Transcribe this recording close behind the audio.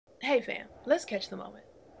Hey fam, let's catch the moment.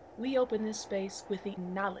 We open this space with the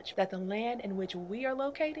knowledge that the land in which we are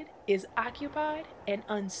located is occupied and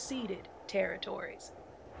unceded territories.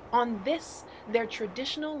 On this, their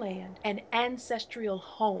traditional land and ancestral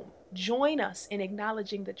home, join us in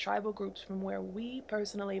acknowledging the tribal groups from where we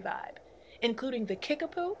personally vibe, including the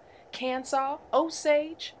Kickapoo, Kansas,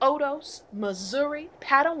 Osage, Odos, Missouri,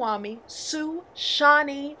 Potawatomi, Sioux,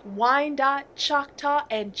 Shawnee, Wyandot, Choctaw,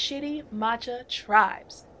 and Chitimacha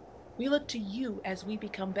tribes. We look to you as we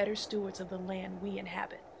become better stewards of the land we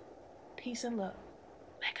inhabit. Peace and love.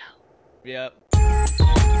 Let go. Yep.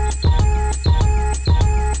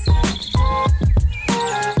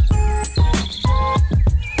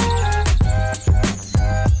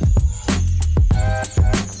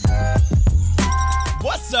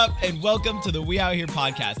 What's up, and welcome to the We Out Here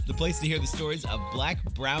podcast, the place to hear the stories of Black,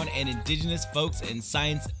 Brown, and Indigenous folks in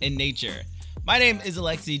science and nature. My name is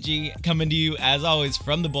Alexi G, coming to you, as always,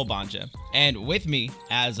 from the Bulbanja. And with me,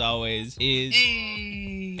 as always, is...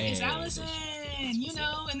 Hey, it's Allison, you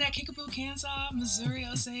know, in that Kickapoo, Kansas, Missouri,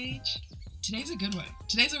 Osage. Today's a good one.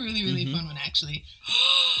 Today's a really fun one, actually.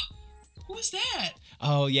 Who is that?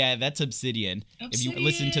 Oh, yeah, that's Obsidian. If you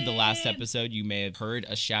listened to the last episode, you may have heard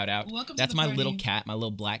a shout out. Welcome That's to the my party. little cat, my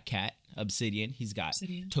little black cat, Obsidian. He's got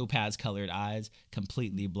topaz-colored eyes,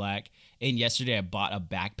 completely black. And yesterday I bought a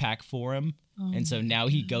backpack for him. And so now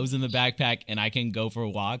he goes in the backpack and I can go for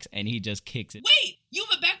walks and he just kicks it. Wait, you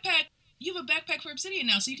have a backpack. You have a backpack for Obsidian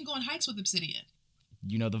now, so you can go on hikes with Obsidian.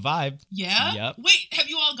 You know the vibe. Yeah? Yep. Wait, have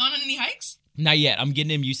you all gone on any hikes? Not yet. I'm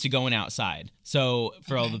getting him used to going outside. So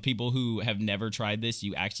for all the people who have never tried this,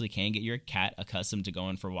 you actually can get your cat accustomed to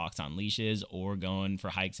going for walks on leashes or going for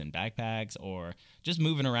hikes in backpacks or just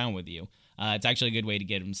moving around with you. It's actually a good way to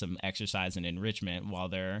get them some exercise and enrichment while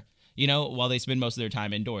they spend most of their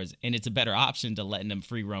time indoors. And it's a better option to letting them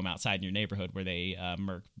free roam outside in your neighborhood where they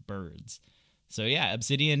murk birds. So yeah,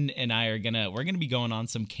 Obsidian and I we're gonna be going on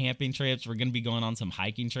some camping trips. We're gonna be going on some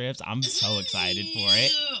hiking trips. I'm so excited for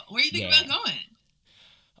it. Where are you thinking about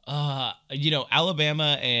going?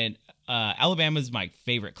 Alabama's my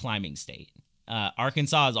favorite climbing state.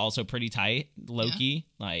 Arkansas is also pretty tight, low key.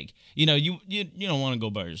 Like, you don't want to go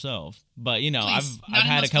by yourself, but I've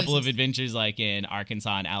had a couple of adventures like in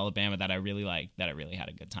Arkansas and Alabama that I really liked, that I really had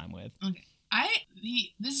a good time with. Okay.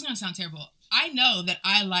 This is gonna sound terrible. I know that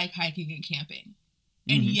I like hiking and camping,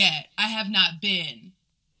 and yet I have not been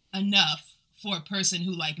enough for a person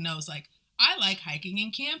who knows I like hiking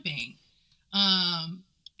and camping. And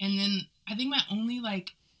then I think my only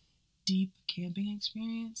deep camping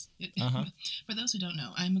experience. For those who don't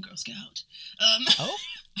know, I'm a Girl Scout. I'm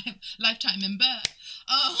lifetime member.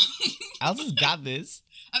 Allison's got this.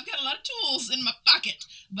 I've got a lot of tools in my pocket,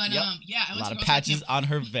 but yep. I went a lot to of Girl patches Scout camp. on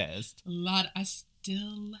her vest. I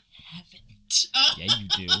still haven't. Yeah, you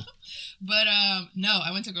do. But no,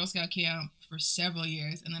 I went to Girl Scout camp for several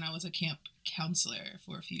years, and then I was a camp counselor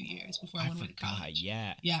for a few years before I went away to college.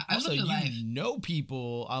 Yeah. I also, lived a life. You know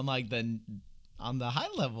people on on the high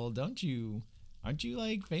level, don't you? Aren't you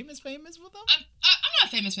famous with them? I'm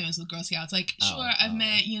not famous with Girl Scouts. I've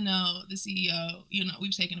met the CEO.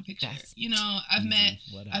 We've taken a picture. I've met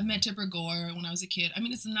Tipper Gore when I was a kid. I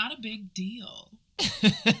mean, it's not a big deal.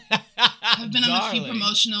 I've been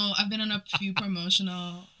on a few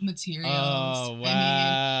promotional materials. Oh, wow. I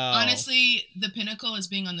mean, honestly, the pinnacle is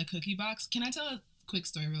being on the cookie box. Can I tell a quick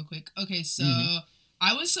story real quick? Okay, so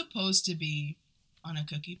I was supposed to be on a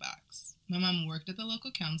cookie box. My mom worked at the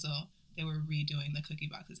local council. They were redoing the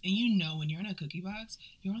cookie boxes. And when you're in a cookie box,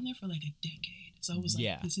 you're on there for a decade. So I was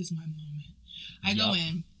this is my moment. I go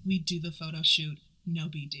in, we do the photo shoot, no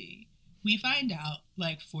BD. We find out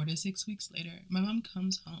 4 to 6 weeks later, my mom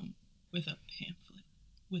comes home with a pamphlet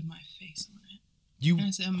with my face on it. And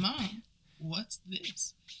I said, Mom, what's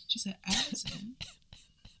this? She said, Allison,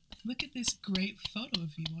 look at this great photo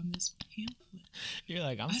of you on this pamphlet. You're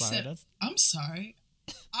like, I'm sorry.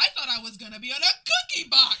 I thought I was going to be on a cookie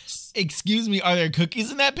box. Excuse me, are there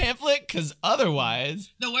cookies in that pamphlet? Because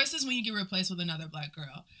otherwise... The worst is when you get replaced with another black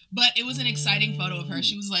girl. But it was an exciting photo of her.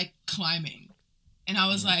 She was climbing. And I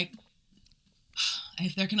was like,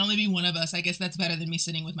 if there can only be one of us, I guess that's better than me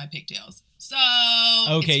sitting with my pigtails. So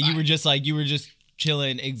okay, you were just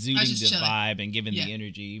chilling, exuding the vibe and giving the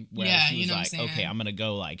energy. Where she was okay, I'm gonna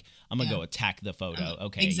go go attack the photo.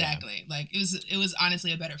 Okay, exactly. It was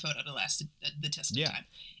honestly a better photo to last the test of time.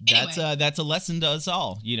 Anyway, that's a lesson to us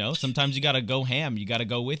all. Sometimes you gotta go ham. You gotta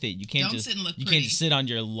go with it. You can't sit and look you pretty. can't just sit on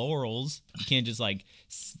your laurels. You can't just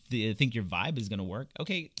think your vibe is gonna work.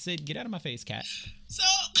 Okay, Sid, get out of my face, cat. So.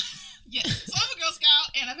 Yes, so I'm a Girl Scout,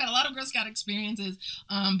 and I've had a lot of Girl Scout experiences,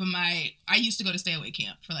 but I used to go to stay away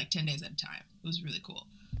camp for 10 days at a time. It was really cool.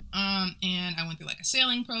 And I went through like a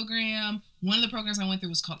sailing program. One of the programs I went through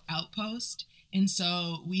was called Outpost. And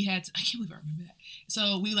so we had to, I can't believe I remember that.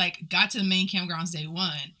 So we like got to the main campgrounds day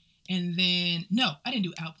one. And then, no, I didn't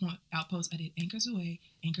do Outpost. I did Anchors Away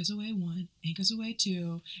 1, Anchors Away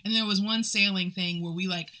 2. And there was one sailing thing where we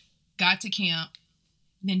like got to camp.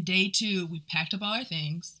 Then day 2, we packed up all our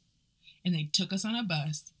things and they took us on a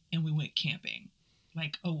bus and we went camping,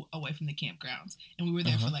 like away from the campgrounds. And we were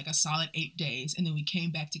there for like a solid 8 days. And then we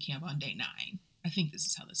came back to camp on day 9. I think this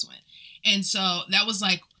is how this went. And so that was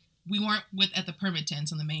like, we weren't at the permit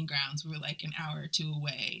tents on the main grounds. We were like an hour or 2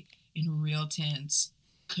 away in real tents,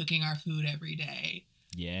 cooking our food every day.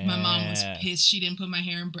 Yeah. My mom was pissed she didn't put my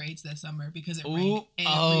hair in braids that summer because it rained every day.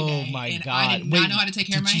 Oh my God. I did not know how to take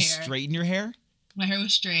care of my hair. Did you straighten your hair? My hair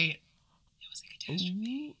was straight. It was a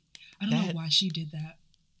catastrophe. I don't know why she did that.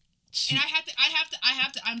 And I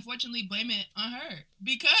have to unfortunately blame it on her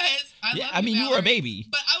because you were a baby.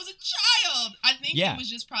 But I was a child. I think it was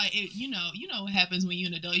just probably you know what happens when you're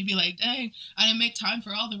an adult. You'd be like, dang, I didn't make time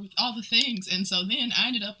for all the things. And so then I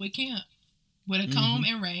ended up with camp with a comb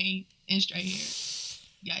and rain and straight hair.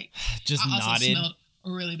 Yikes. Just I also nodded. smelled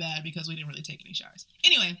really bad because we didn't really take any showers.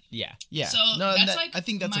 Anyway. Yeah. So that's like I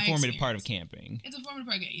think that's a formative part of camping. It's a formative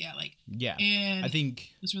part. Yeah. And I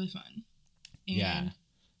think it was really fun. And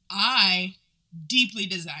I deeply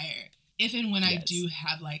desire, if and when I do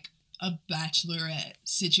have like a bachelorette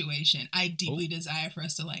situation, I deeply desire for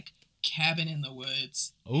us to like cabin in the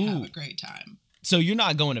woods, have a great time. So you're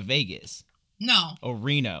not going to Vegas? No. Or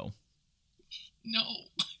Reno? No.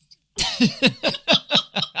 I'm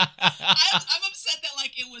upset that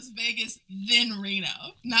like it was Vegas then Reno,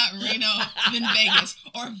 not Reno then Vegas,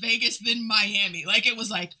 or Vegas then Miami. Like it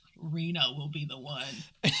was like Reno will be the one.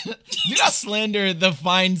 Do not slander the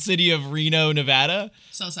fine city of Reno, Nevada.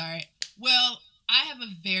 So sorry. Well, I have a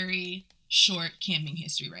very short camping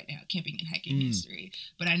history right now, camping and hiking history.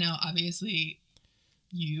 But I know obviously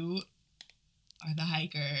you are the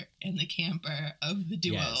hiker and the camper of the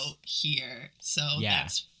duo here. So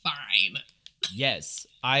that's fine. Yes.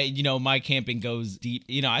 My camping goes deep.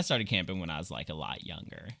 I started camping when I was like a lot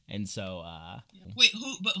younger. And so Wait,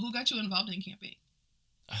 who got you involved in camping?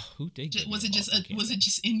 Who did? Was it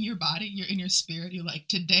just in your body? You're in your spirit. You're like,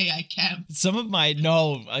 today I camp. Some of my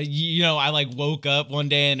I like woke up one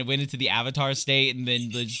day and went into the Avatar state and then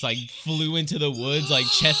just like flew into the woods like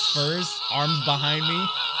chest first, arms behind me,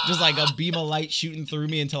 just like a beam of light shooting through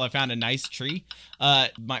me until I found a nice tree.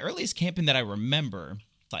 My earliest camping that I remember,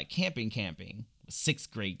 like camping, was 6th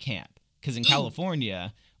grade camp, because in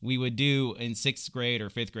California we would do in 6th grade or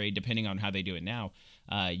 5th grade, depending on how they do it now.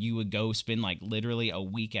 You would go spend like literally a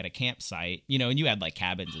week at a campsite, and you had like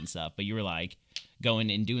cabins and stuff, but you were like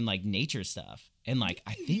going and doing like nature stuff. And like,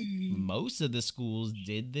 I think most of the schools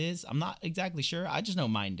did this. I'm not exactly sure. I just know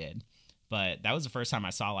mine did. But that was the first time I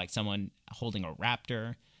saw like someone holding a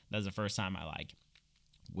raptor. That was the first time I like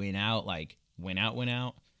went out.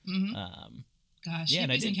 Mm-hmm. Gosh, yeah,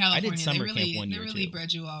 and in California, I did summer camp one they year really too.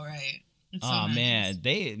 bred you all right. It's oh so nice.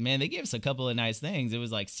 man, they gave us a couple of nice things. It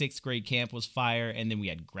was like 6th grade camp was fire, and then we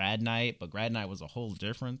had grad night, but grad night was a whole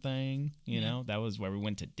different thing. You know, that was where we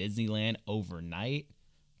went to Disneyland overnight.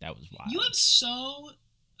 That was wild.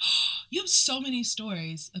 You have so many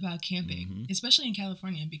stories about camping, especially in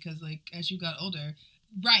California, because like as you got older,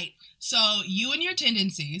 right? So you and your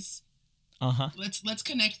tendencies. Let's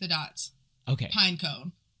connect the dots. Okay. Pine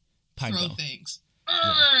cone. Throw things.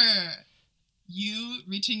 You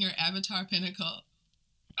reaching your avatar pinnacle,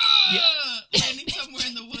 landing somewhere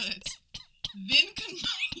in the woods, then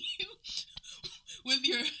combine you with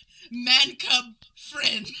your man cub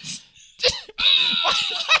friends.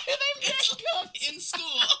 In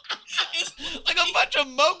school. It's like a bunch of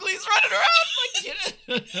Mowglis running around. I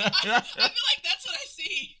feel like that's what I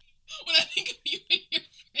see when I think of you and your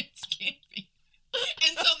friends camping.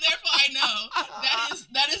 And so therefore I know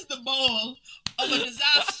that is the bowl of a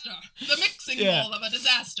disaster. The mixing bowl of a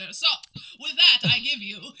disaster. So, with that, I give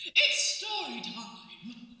you, it's story time.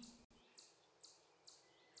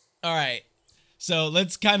 All right. So,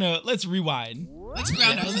 let's rewind. Let's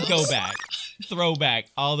ground ourselves. Let's go back. Throwback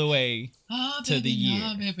all the way to the year.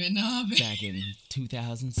 Back in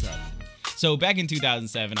 2007. So, back in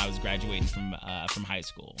 2007, I was graduating from high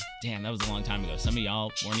school. Damn, that was a long time ago. Some of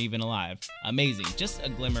y'all weren't even alive. Amazing. Just a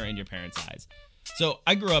glimmer in your parents' eyes. So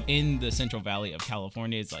I grew up in the Central Valley of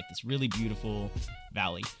California. It's like this really beautiful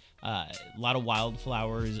valley. A lot of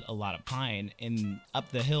wildflowers, a lot of pine. And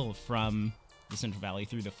up the hill from the Central Valley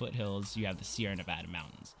through the foothills, you have the Sierra Nevada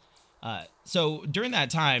mountains. So during that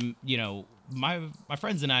time, my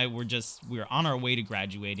friends and I we were on our way to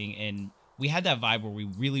graduating, and we had that vibe where we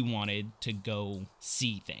really wanted to go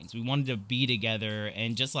see things. We wanted to be together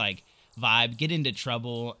and just like vibe, get into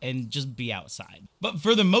trouble, and just be outside. But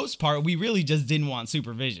for the most part, we really just didn't want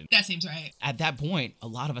supervision. That seems right. At that point, a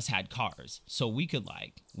lot of us had cars, so we could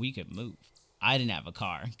move. I didn't have a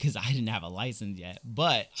car because I didn't have a license yet,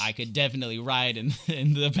 but I could definitely ride in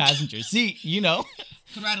the passenger seat, you know.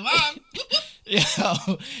 Could ride along. Yeah.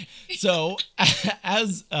 So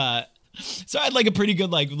as so I had like a pretty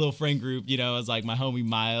good like little friend group, you know. It was like my homie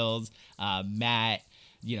Miles, Matt,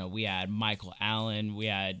 you know, we had Michael Allen, we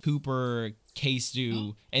had Cooper,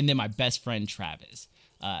 K-Stu, and then my best friend Travis.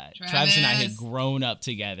 Travis and I had grown up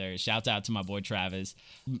together. Shouts out to my boy Travis.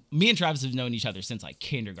 Me and Travis have known each other since like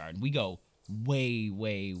kindergarten. We go way,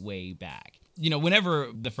 way, way back. You know, whenever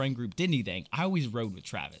the friend group did anything, I always rode with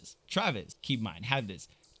Travis. Travis, keep in mind, had this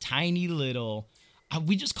tiny little,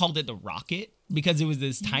 we just called it the Rocket because it was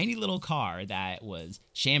this tiny little car that was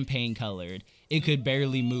champagne colored. It could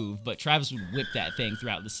barely move, but Travis would whip that thing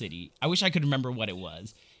throughout the city. I wish I could remember what it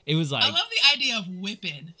was. It was like, I love the idea of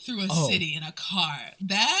whipping through a city in a car.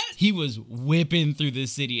 He was whipping through the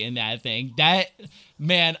city in that thing. That,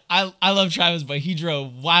 man, I love Travis, but he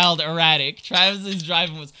drove wild erratic. Travis's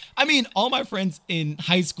driving was, I mean, all my friends in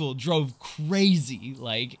high school drove crazy.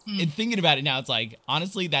 Like, and thinking about it now, it's like,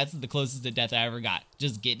 honestly, that's the closest to death I ever got.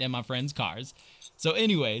 Just getting in my friends' cars. So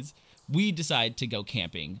anyways, we decided to go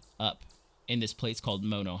camping up in this place called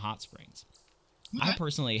Mono Hot Springs. Okay. I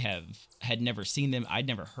personally had never seen them. I'd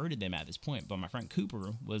never heard of them at this point, but my friend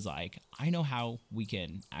Cooper was like, I know how we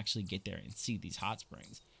can actually get there and see these hot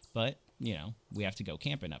springs, but, you know, we have to go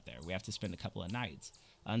camping up there. We have to spend a couple of nights.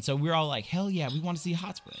 And so we're all like, hell yeah, we want to see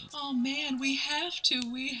hot springs. Oh man, we have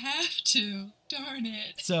to. Darn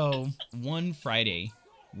it. So one Friday,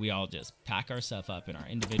 we all just pack our stuff up in our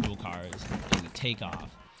individual cars and we take off.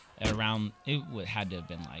 Around, it had to have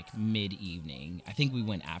been like mid-evening. I think we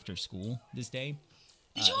went after school this day.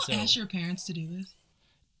 Did you all ask your parents to do this?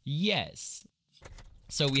 Yes.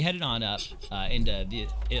 So we headed on up into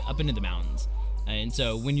the mountains. And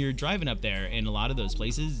so when you're driving up there in a lot of those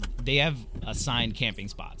places, they have assigned camping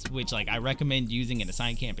spots, which like I recommend using an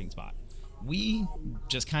assigned camping spot. We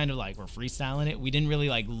just kind of like were freestyling it. We didn't really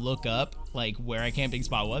like look up like where our camping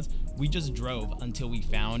spot was. We just drove until we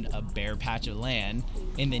found a bare patch of land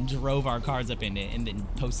and then drove our cars up in it and then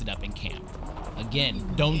posted up in camp. Again,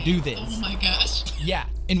 don't do this. Oh my gosh. Yeah.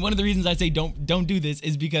 And one of the reasons I say don't do this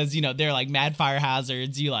is because, you know, they're like mad fire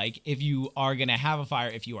hazards. You like, if you are going to have a fire,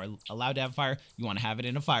 if you are allowed to have a fire, you want to have it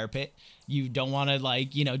in a fire pit. You don't want to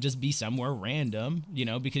like, you know, just be somewhere random, you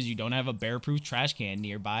know, because you don't have a bear-proof trash can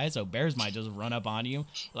nearby. So bears might just run up on you.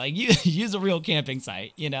 Like you use a real camping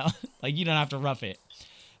site, you know, like you don't have to rough it.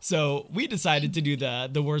 So we decided to do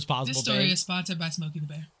the worst possible thing. This story is sponsored by Smokey the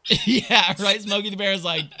Bear. Yeah, right. Smokey the Bear is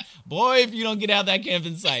like, boy, if you don't get out that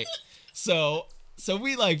camping site. So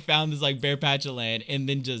we like found this like bare patch of land and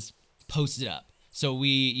then just posted up. So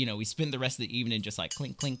we spent the rest of the evening just like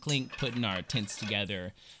clink, clink, clink, putting our tents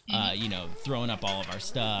together, throwing up all of our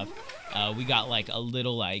stuff. We got like a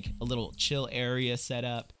little chill area set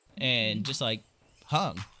up and just like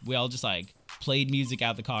hung. We all just like played music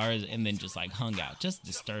out the cars and then just like hung out, just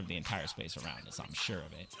disturbed the entire space around us. I'm sure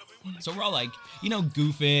of it. So we're all like, you know,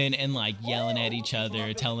 goofing and like yelling at each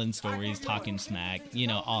other, telling stories, talking smack, you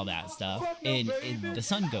know, all that stuff. And the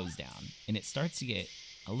sun goes down and it starts to get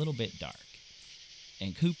a little bit dark.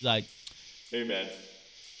 And Coop's like, hey man,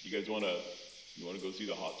 you guys wanna go see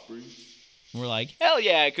the hot springs? And we're like, hell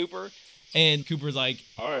yeah, Cooper. And Cooper's like,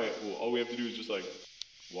 all right, well, all we have to do is just like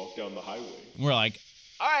walk down the highway. And we're like,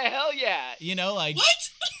 all right, hell yeah. You know, like, what?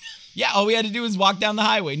 Yeah, all we had to do was walk down the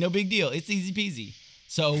highway. No big deal. It's easy peasy.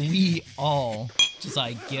 So we all just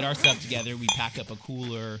like get our stuff together. We pack up a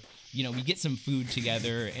cooler, you know, we get some food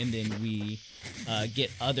together and then we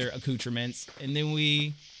get other accoutrements and then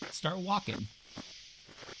we start walking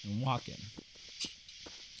and walking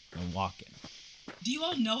and walking. Do you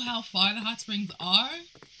all know how far the hot springs are?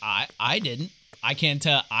 I didn't. I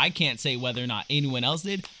can't say whether or not anyone else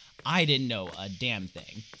did. I didn't know a damn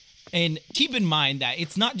thing. And keep in mind that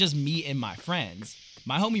it's not just me and my friends.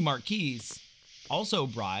 My homie Marquise also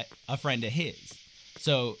brought a friend of his.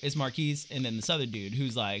 So it's Marquise and then this other dude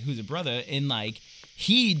who's a brother, and like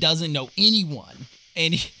he doesn't know anyone.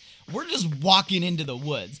 And we're just walking into the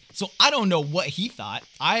woods. So I don't know what he thought.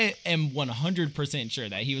 I am 100% sure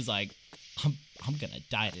that he was like, I'm gonna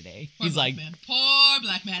die today. He's like, man. Poor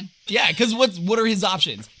black man. Yeah, because what are his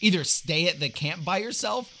options? Either stay at the camp by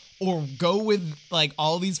yourself or go with like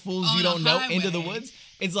all these fools you don't know into the woods.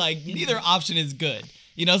 It's like neither option is good.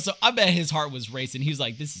 You know, so I bet his heart was racing. He was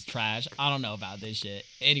like, this is trash. I don't know about this shit.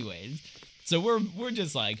 Anyways, So we're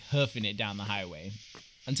just like hoofing it down the highway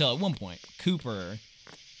until at one point Cooper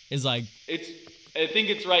is like, I think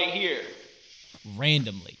it's right here.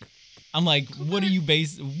 randomly. I'm like, what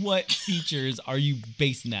features are you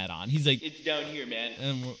basing that on? He's like, It's down here, man.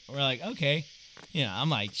 and we're like, okay. I'm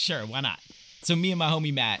like, sure, why not? So me and my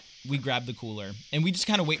homie Matt, we grab the cooler and we just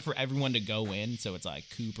kind of wait for everyone to go in. So it's like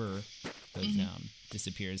Cooper goes down,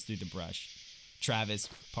 disappears through the brush. Travis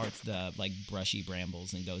parts the like brushy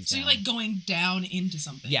brambles and goes So down. you're like going down into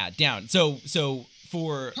something. Yeah, down. So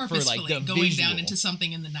for Purposefully like the going visual, down into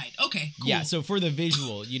something in the night. Okay, cool. Yeah, so for the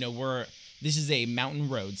visual, this is a mountain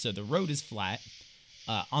road, so the road is flat.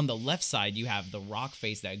 On the left side, you have the rock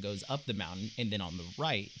face that goes up the mountain, and then on the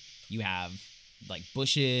right, you have like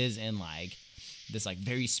bushes and like this like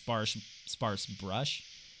very sparse brush,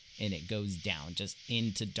 and it goes down just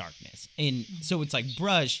into darkness. And so it's like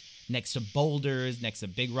brush next to boulders, next to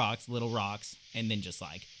big rocks, little rocks, and then just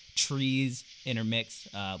like trees intermixed,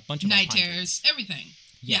 a bunch of night like, pine trees. terrors, everything.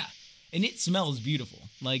 Yeah. And it smells beautiful.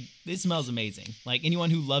 Like, it smells amazing. Like, anyone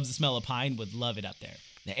who loves the smell of pine would love it up there.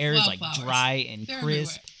 The air is, like, dry and They're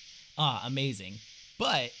crisp. Amazing.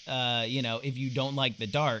 But, if you don't like the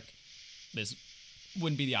dark, this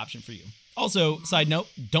wouldn't be the option for you. Also, side note,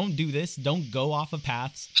 don't do this. Don't go off of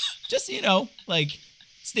paths. Just,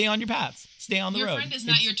 stay on your paths. Stay on the road. Your friend is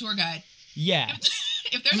not your tour guide. Yeah.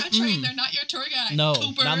 If they're not trained, they're not your tour guide. No,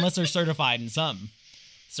 Cooper. not unless they're certified in something.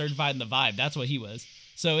 Certified in the vibe. That's what he was.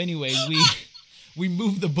 So anyway, we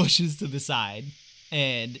move the bushes to the side,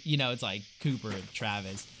 and it's like Cooper,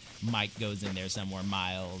 Travis, Mike goes in there somewhere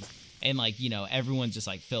mild, and everyone's just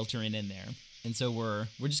like filtering in there, and so we're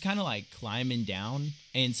just kind of like climbing down,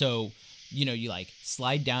 and so you like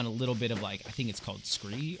slide down a little bit of like I think it's called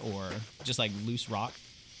scree or just like loose rock,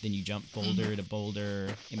 then you jump boulder to boulder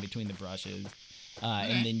in between the brushes,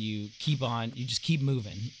 and then you just keep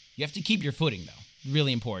moving. You have to keep your footing though,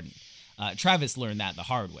 really important. Travis learned that the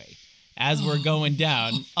hard way. As we're going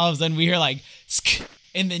down, all of a sudden we hear like, sk,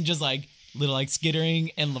 and then just like little like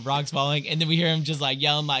skittering and the rocks falling, and then we hear him just like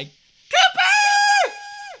yelling like, Cooper!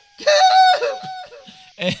 Coop!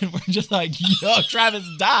 And we're just like, yo, Travis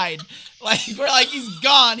died. Like, we're like, he's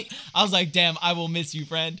gone. I was like, damn, I will miss you,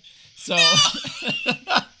 friend. So,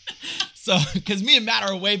 because me and Matt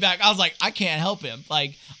are way back, I was like, I can't help him.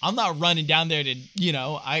 Like, I'm not running down there to,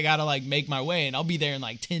 I gotta like make my way, and I'll be there in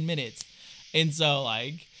like 10 minutes. And so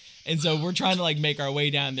we're trying to like make our way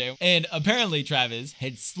down there. And apparently Travis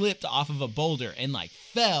had slipped off of a boulder and like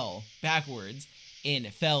fell backwards and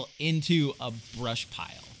fell into a brush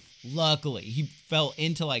pile. Luckily, he fell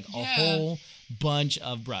into like a whole bunch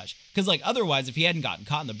of brush. Because like otherwise, if he hadn't gotten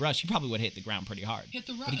caught in the brush, he probably would have hit the ground pretty hard. Hit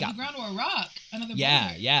the ground or a rock. Another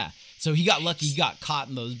boulder. Yeah. So he got lucky. He got caught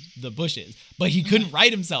in the bushes, but he couldn't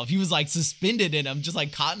right himself. He was like suspended in them, just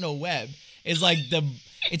like caught in a web. It's like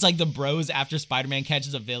the bros after Spider-Man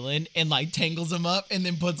catches a villain and like tangles him up and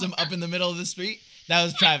then puts him up in the middle of the street. That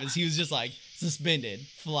was Travis. He was just like suspended,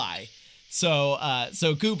 fly. So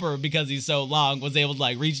Cooper, because he's so long, was able to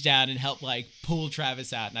like reach down and help like pull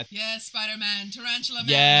Travis out. And yes, Spider-Man, Tarantula Man.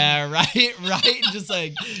 Yeah, right. Just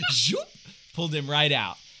like zoop, pulled him right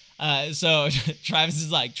out. So Travis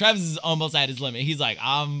is almost at his limit. He's like,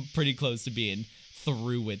 I'm pretty close to being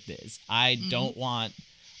through with this. I don't want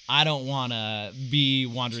to be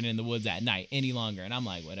wandering in the woods at night any longer. And I'm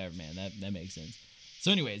like, whatever, man, that makes sense.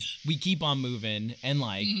 So anyways, we keep on moving and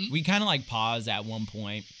like, we kind of like pause at one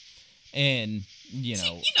point and,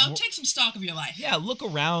 take some stock of your life. Yeah. Look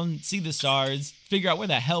around, see the stars, figure out where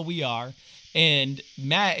the hell we are. And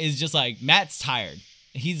Matt's tired.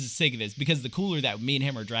 He's sick of this because the cooler that me and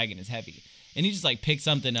him are dragging is heavy. And he just like picks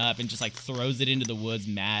something up and just like throws it into the woods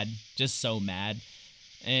mad, just so mad.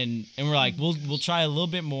 And we're like, we'll try a little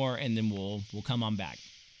bit more and then we'll come on back.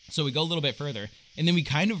 So we go a little bit further and then we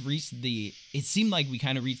kind of reached it seemed like we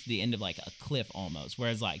kind of reached the end of like a cliff almost.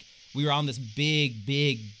 Whereas like we were on this big,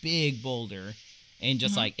 big, big boulder and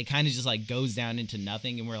just like, it kind of just like goes down into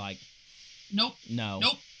nothing. And we're like, nope. No.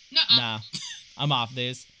 Nope. Nah. I'm off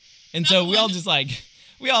this. And so we all just like,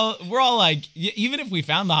 we're all like, even if we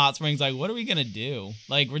found the hot springs, like, what are we going to do?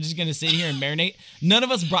 Like, we're just going to sit here and marinate. None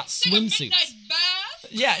of us brought swimsuits. Midnight bath?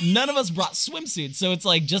 Yeah, none of us brought swimsuits. So it's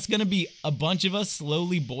like just going to be a bunch of us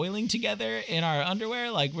slowly boiling together in our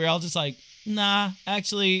underwear. Like, we're all just like, nah,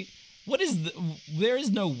 actually, there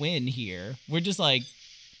is no win here. We're just like,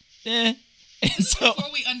 eh. And so,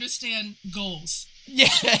 before we understand goals. Yeah,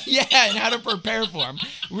 and how to prepare for them.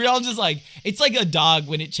 We're all just like, it's like a dog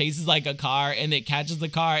when it chases like a car and it catches the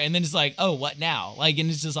car and then it's like, oh, what now? Like, and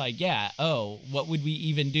it's just like, yeah, oh, what would we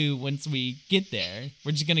even do once we get there?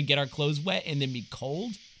 We're just going to get our clothes wet and then be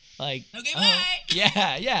cold? Like, Okay, oh,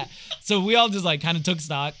 bye. yeah. So we all just like kind of took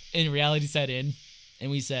stock, and reality set in,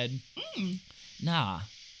 and we said, nah,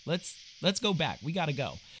 let's go back. We gotta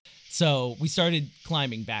go. So we started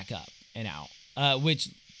climbing back up and out, which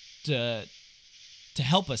to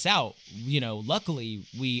help us out, luckily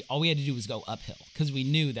all we had to do was go uphill, because we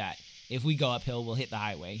knew that if we go uphill, we'll hit the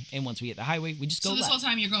highway, and once we hit the highway, we just go left. So this whole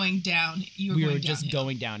time you're going down. We were just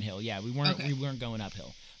going downhill. Yeah, we weren't going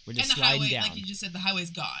uphill. We're just sliding down. Like you just said, the highway's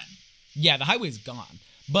gone. Yeah, the highway's gone.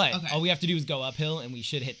 But Okay. all we have to do is go uphill, and we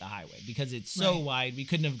should hit the highway, because it's so wide. We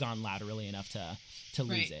couldn't have gone laterally enough to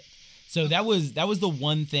lose it. So that was the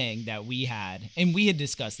one thing that we had, and we had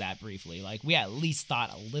discussed that briefly. Like, we at least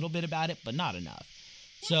thought a little bit about it, but not enough.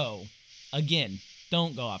 So again,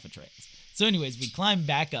 don't go off of trails. So anyways, we climbed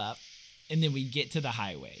back up, and then we get to the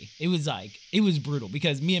highway. It was brutal,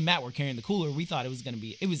 because me and Matt were carrying the cooler. We thought it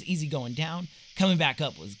was easy going down. Coming back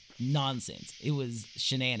up was nonsense. It was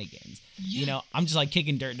shenanigans. Yeah. I'm just like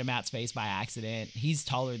kicking dirt into Matt's face by accident. He's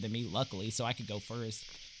taller than me, luckily, so I could go first.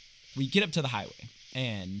 We get up to the highway,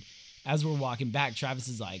 and as we're walking back, Travis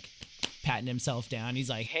is like patting himself down. He's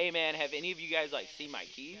like, Hey man, have any of you guys like seen my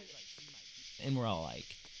keys? and we're all like,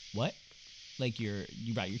 what? Like, you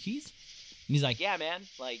brought your keys? And he's like, Yeah, man.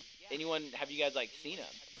 Like, have you guys like seen them?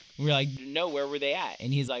 we're like, No, where were they at?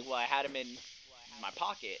 and he's like, Well, I had them in my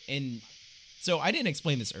pocket. and so I didn't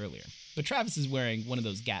explain this earlier, but Travis is wearing one of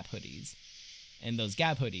those Gap hoodies. And those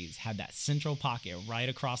Gap hoodies had that central pocket right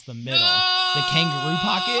across the middle. The kangaroo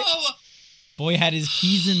pocket. Boy had his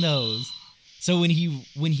keys in those. So when he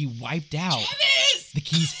wiped out, Travis! the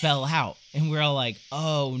keys fell out. And we're all like,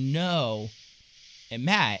 oh no. And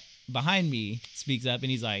Matt, behind me, speaks up,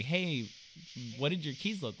 and he's like, hey, what did your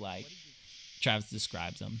keys look like? Travis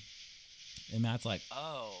describes them. And Matt's like,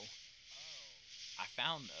 oh, I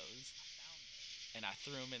found those. And I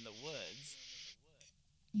threw them in the woods.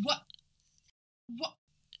 What?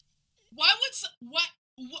 Why would what?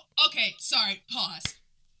 Okay, sorry. Pause.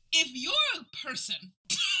 If you're a person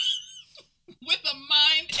with a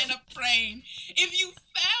mind and a brain, if you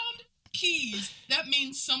found keys, that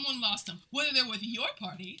means someone lost them, whether they're with your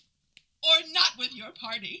party or not with your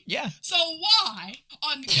party. Yeah. So why,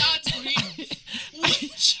 on God's green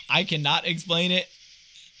earth, I cannot explain it.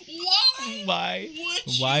 why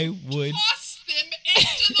would you toss them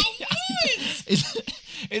into the woods?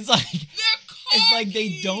 It's like They're it's like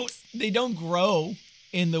keys. they don't grow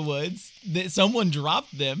in the woods. That someone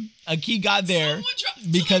dropped them. A key got there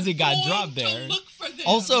because it got dropped there. Look for them.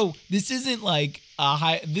 Also, this isn't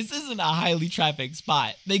a highly trafficked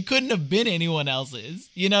spot. They couldn't have been anyone else's.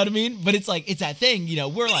 You know what I mean? But it's like, it's that thing,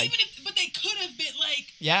 we're but like, but they could have been like,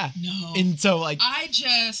 yeah. no. And so like,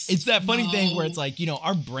 it's that funny thing no. where it's like,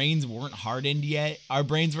 our brains weren't hardened yet. Our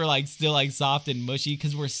brains were like still like soft and mushy,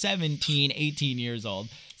 because we're 17, 18 years old.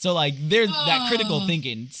 So like, there's that critical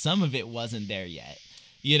thinking. Some of it wasn't there yet,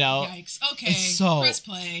 Yikes. Okay. So, press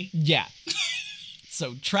play. yeah.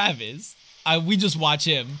 So Travis, we just watch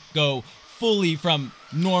him go fully from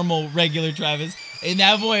normal, regular Travis, and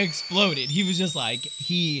that boy exploded. He was just like,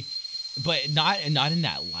 but not in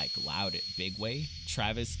that like loud, big way.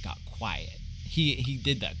 Travis got quiet. He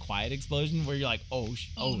did that quiet explosion where you're like, oh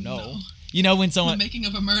no. When someone, The making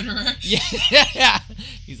of a murderer. yeah.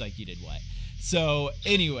 He's like, you did what? So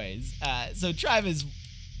anyways, so Travis,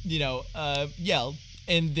 yelled,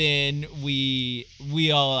 and then we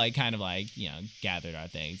all like kind of like, gathered our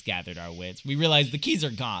things, gathered our wits. We realized the keys are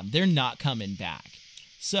gone. They're not coming back.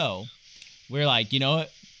 So we're like, you know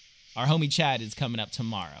what? Our homie Chad is coming up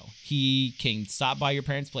tomorrow. He can stop by your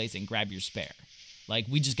parents' place and grab your spare. Like,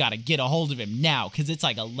 we just got to get a hold of him now, because it's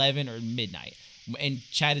like 11 or midnight. And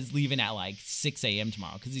Chad is leaving at like 6 a.m.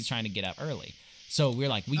 tomorrow because he's trying to get up early. So we're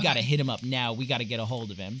like, we got to hit him up now. We got to get a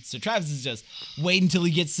hold of him. So Travis is just waiting until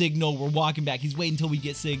he gets signal. We're walking back. He's waiting until we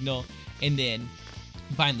get signal. And then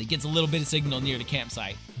finally gets a little bit of signal near the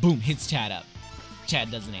campsite. Boom, hits Chad up.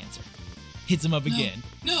 Chad doesn't answer. Hits him up again.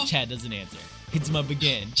 No. Chad doesn't answer. Hits him up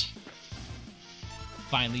again.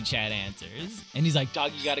 Finally, Chad answers. And he's like,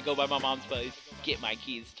 Dog, you gotta go by my mom's place. Get my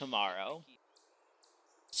keys tomorrow.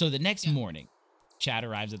 so the next morning, Chad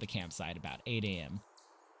arrives at the campsite about 8 a.m.,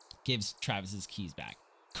 gives Travis's keys back.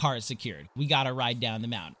 Car is secured. We got to ride down the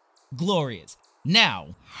mountain. Glorious.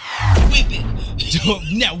 Now, Whip it.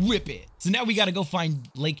 now whip it. So now we got to go find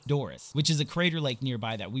Lake Doris, which is a crater lake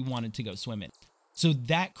nearby that we wanted to go swim in. So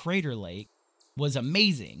that crater lake was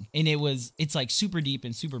amazing, and it's like super deep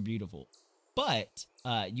and super beautiful. But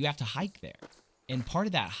you have to hike there, and part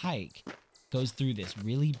of that hike goes through this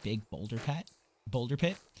really big boulder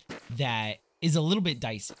pit that is a little bit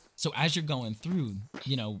dicey. So as you're going through,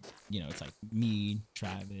 it's like me,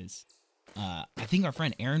 Travis, I think our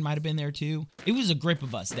friend Aaron might have been there too. It was a grip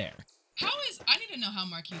of us there. I need to know how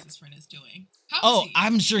Marquise's friend is doing. How Oh, is he?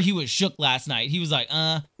 I'm sure he was shook last night. He was like,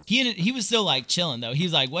 he was still like chilling though. He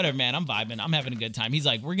was like, whatever, man, I'm vibing. I'm having a good time. He's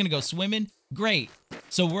like, we're gonna go swimming. Great.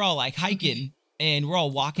 So we're all like hiking and we're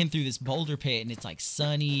all walking through this boulder pit and it's like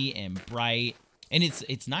sunny and bright and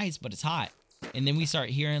it's nice, but it's hot. And then we start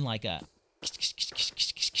hearing like a,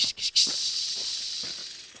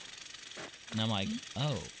 and I'm like,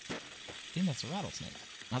 oh, I think that's a rattlesnake.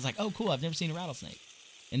 I was like, oh, cool. I've never seen a rattlesnake.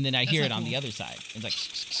 And then I hear it on the other side. It's like,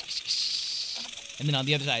 and then on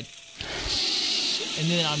the other side, and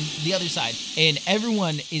then on the other side, and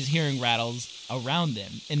everyone is hearing rattles around them.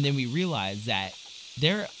 And then we realize that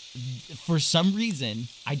they're, for some reason,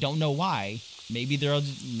 I don't know why. Maybe they're all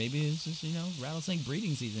just, maybe it's just, rattlesnake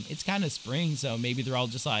breeding season. It's kind of spring, so maybe they're all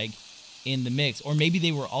just like in the mix, or maybe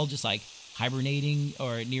they were all just like hibernating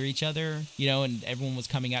or near each other, and everyone was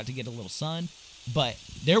coming out to get a little sun. But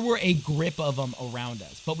there were a grip of them around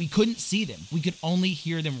us, but we couldn't see them. We could only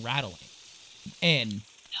hear them rattling. And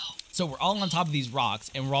so we're all on top of these rocks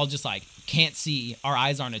and we're all just like, can't see. Our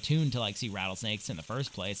eyes aren't attuned to like see rattlesnakes in the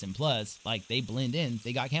first place. And plus, like, they blend in,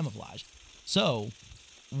 they got camouflage. So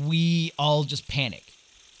we all just panic.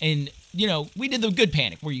 And, we did the good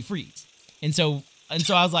panic where you freeze. And so I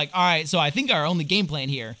was like, all right, so I think our only game plan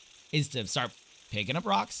here is to start picking up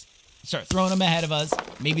rocks, start throwing them ahead of us.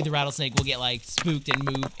 Maybe the rattlesnake will get like spooked and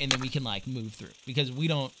move, and then we can like move through, because we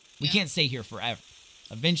can't stay here forever.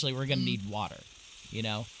 Eventually we're gonna need water,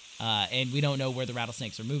 and we don't know where the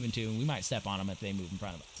rattlesnakes are moving to, and we might step on them if they move in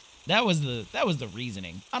front of us. That was the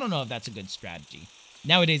reasoning. I don't know if that's a good strategy.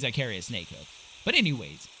 Nowadays I carry a snake hook. But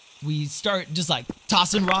anyways, we start just like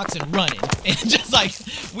tossing rocks and running, and just like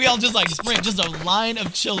we all just like sprint, just a line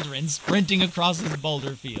of children sprinting across this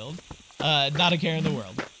boulder field. Not a care in the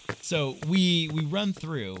world. So we run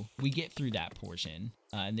through, we get through that portion,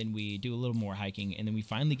 and then we do a little more hiking, and then we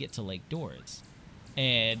finally get to Lake Doris.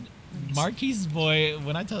 And Marquise's boy,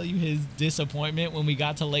 when I tell you his disappointment when we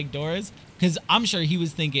got to Lake Doris, because I'm sure he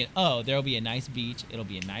was thinking, oh, there'll be a nice beach, it'll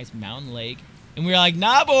be a nice mountain lake. And we were like,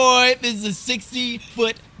 nah, boy, this is a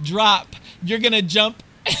 60-foot drop. You're going to jump.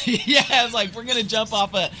 Yeah, it's like, we're going to jump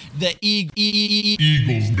off of the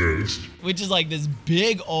Eagle's Nest, which is like this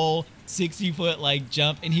big old 60-foot like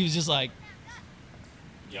jump. And he was just like,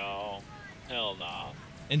 Yo, hell nah.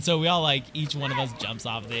 and so we all like, each one of us jumps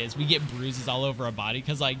off this. We get bruises all over our body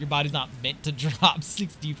because like your body's not meant to drop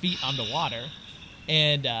 60 feet onto water.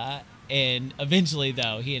 And eventually,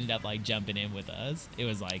 though, he ended up, like, jumping in with us. It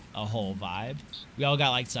was, like, a whole vibe. We all got,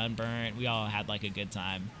 like, sunburnt. We all had, like, a good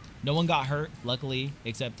time. No one got hurt, luckily,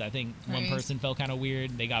 except I think one person felt kind of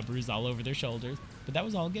weird. They got bruised all over their shoulders. But that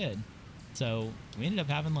was all good. So we ended up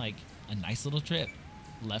having, like, a nice little trip.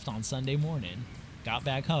 Left on Sunday morning. Got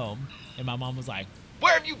back home. And my mom was like,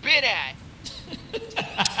 Where have you been at?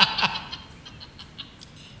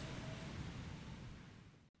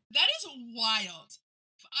 That is wild.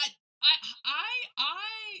 I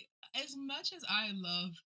as much as I love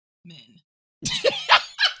men.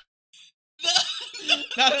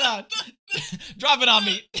 No. Drop it on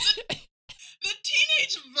me. The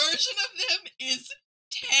teenage version of them is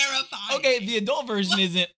terrifying. Okay, the adult version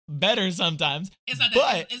isn't better sometimes. It's not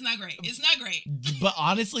it's not great. It's not great. But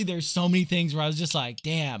honestly, there's so many things where I was just like,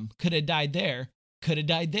 damn, could have died there. Could have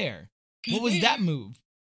died there. What was that move?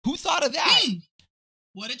 Who thought of that?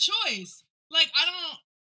 What a choice. Like, I'm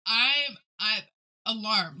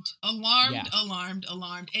alarmed.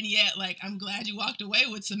 And yet, like, I'm glad you walked away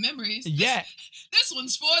with some memories. Yeah. This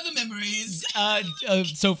one's for the memories.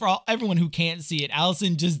 So for everyone who can't see it,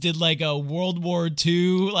 Allison just did like a World War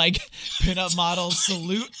II, like, pinup model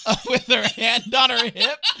salute with her hand on her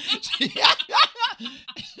hip. Like,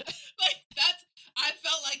 I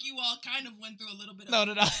felt like you all kind of went through a little bit of...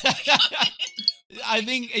 No. I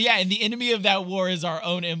think, yeah, and the enemy of that war is our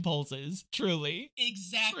own impulses. Truly.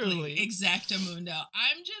 Exactly. Truly. Exactamundo.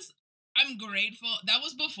 I'm grateful. That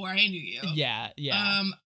was before I knew you. Yeah.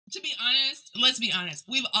 To be honest, let's be honest.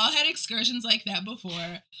 We've all had excursions like that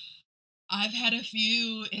before. I've had a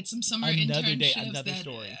few. It's some summer internships. Another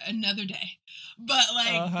story. Another day. But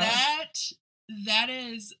like that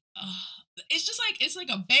is... it's just like, it's like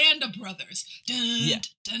a band of brothers. Dun,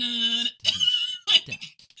 dun, dun. Like,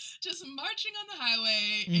 just marching on the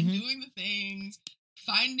highway and doing the things,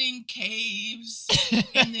 finding caves,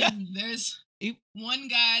 and then there's one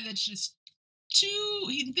guy that's just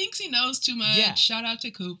he thinks he knows too much. Yeah. Shout out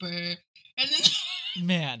to Cooper. And then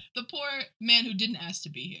man, the poor man who didn't ask to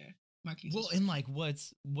be here. Marquise. Well, and like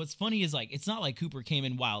what's funny is like, it's not like Cooper came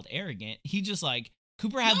in wild arrogant. He just like,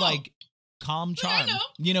 Cooper had like calm charm. I know.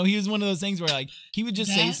 He was one of those things where like he would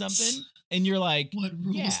just say something And you're like, what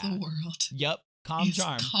rules yeah. the world? Yep. Calm Is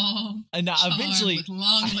charm. Calm. And charm eventually, with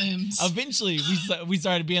long limbs. Eventually, we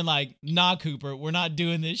started being like, nah, Cooper, we're not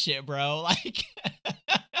doing this shit, bro. Like,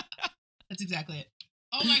 that's exactly it.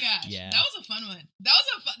 Oh my gosh, Yeah. that was a fun one. That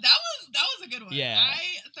was a good one. Yeah.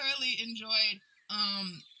 I thoroughly enjoyed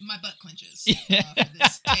my butt clenches for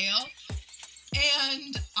this tale,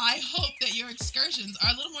 and I hope that your excursions are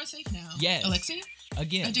a little more safe now. Yes. Alexi,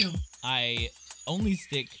 again, I do. I only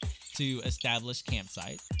stick to established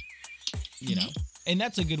campsite, you know, and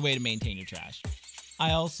that's a good way to maintain your trash.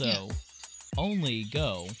 I also only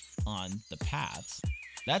go on the paths.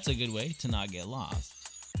 That's a good way to not get lost.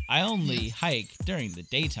 I only hike during the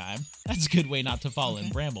daytime. That's a good way not to fall in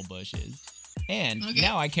bramble bushes. And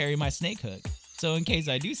now I carry my snake hook. So in case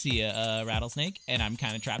I do see a rattlesnake and I'm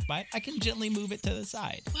kind of trapped by it, I can gently move it to the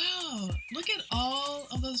side. Wow, look at all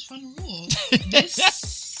of those fun rules. This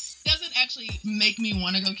doesn't actually make me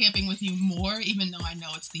want to go camping with you more, even though I know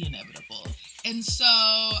it's the inevitable. And so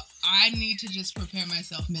I need to just prepare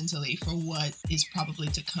myself mentally for what is probably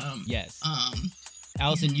to come. Yes.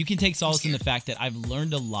 Allison, you can take solace in the fact that I've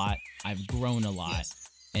learned a lot. I've grown a lot. Yes.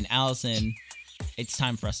 And Allison, it's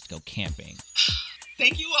time for us to go camping.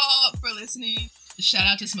 Thank you all for listening. Shout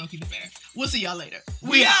out to Smokey the Bear. We'll see y'all later.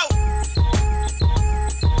 We out!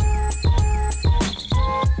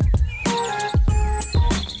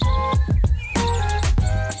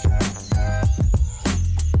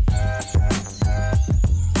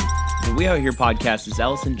 The We Out Here podcast is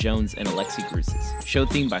Allison Jones and Alexi Grousis. Show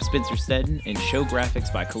theme by Spencer Stedden and show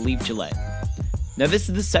graphics by Khalif Gillette. Now this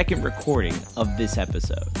is the second recording of this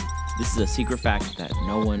episode. This is a secret fact that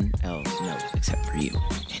no one else knows except for you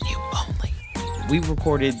and you only. We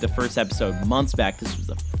recorded the first episode months back. This was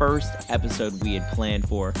the first episode we had planned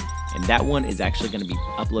for, and that one is actually going to be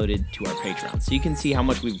uploaded to our Patreon. So you can see how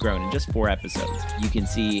much we've grown in just 4 episodes. You can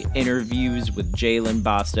see interviews with Jalen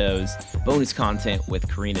Bastos, bonus content with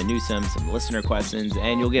Karina Newsom, some listener questions,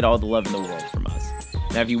 and you'll get all the love in the world from us.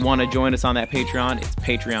 Now, if you want to join us on that Patreon, it's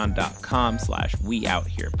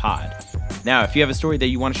patreon.com/weoutherepod. Now, if you have a story that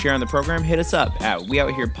you want to share on the program, hit us up at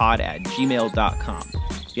weoutherepod@gmail.com.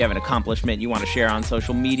 If you have an accomplishment you want to share on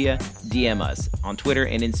social media, DM us on Twitter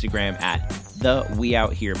and Instagram at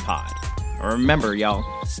 @weoutherepod. Remember, y'all,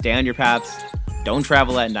 stay on your paths, don't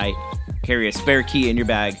travel at night, carry a spare key in your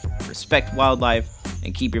bag, respect wildlife,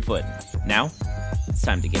 and keep your footing. Now, it's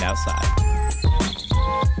time to get outside.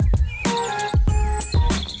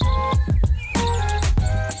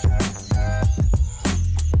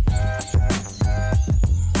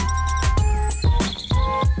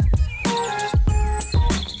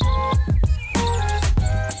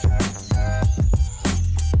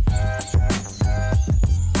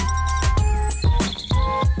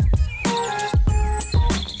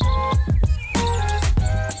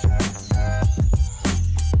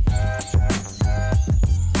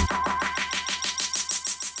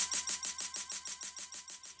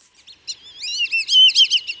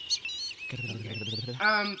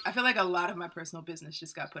 I feel like a lot of my personal business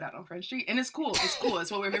just got put out on Front Street, and it's cool. It's cool.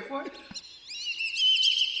 It's what we're here for.